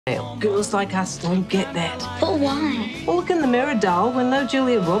fail. Girls like us don't get that. But why? Well, look in the mirror, doll. We're no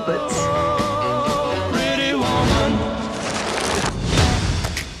Julia Roberts. Pretty woman.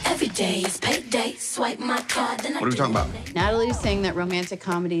 Every day is payday. Swipe my card, then What are we talking about? Natalie's saying that romantic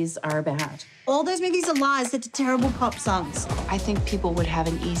comedies are bad. All those movies are lies. They're terrible pop songs. I think people would have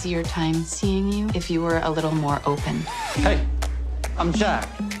an easier time seeing you if you were a little more open. Hey, I'm Jack.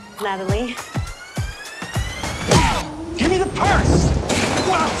 Natalie. Give me the purse!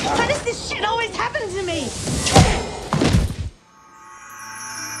 Why does this shit always happen to me?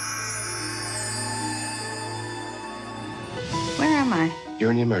 Where am I?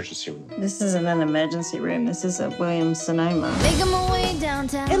 You're in the emergency room. This isn't an emergency room. This is a Williams-Sonoma. making my way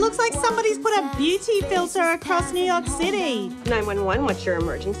downtown. It looks like somebody's put a beauty filter across New York City. 911, what's your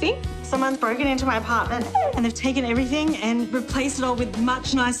emergency? Someone's broken into my apartment and they've taken everything and replaced it all with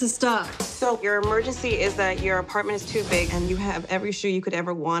much nicer stuff. So your emergency is that your apartment is too big and you have every shoe you could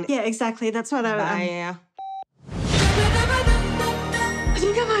ever want. Yeah, exactly. That's what Yeah. I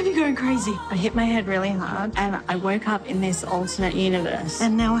think I might be going crazy. I hit my head really hard and I woke up in this alternate universe.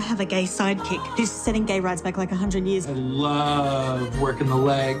 And now I have a gay sidekick who's setting gay rights back like 100 years. I love working the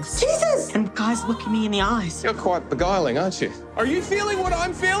legs. Jesus! And guys look at me in the eyes. You're quite beguiling, aren't you? Are you feeling what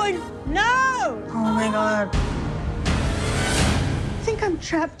I'm feeling? No! Oh my God. I think I'm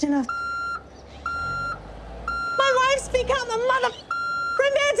trapped in a... My life's become a mother...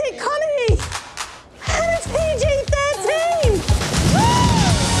 romantic comedy! And it's PG-13!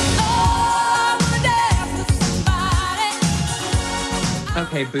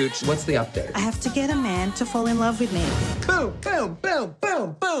 Okay, Booch, what's the update? I have to get a man to fall in love with me. Boom, boom, boom,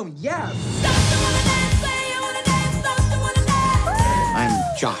 boom, boom, yes! I'm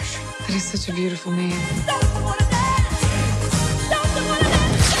Josh. That is such a beautiful name.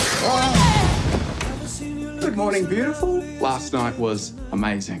 Good morning, beautiful. Last night was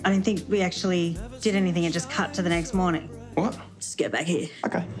amazing. I don't think we actually did anything. It just cut to the next morning. What? Just get back here.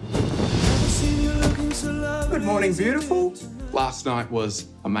 Okay. Good morning, beautiful. Last night was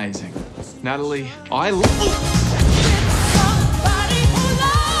amazing. Natalie,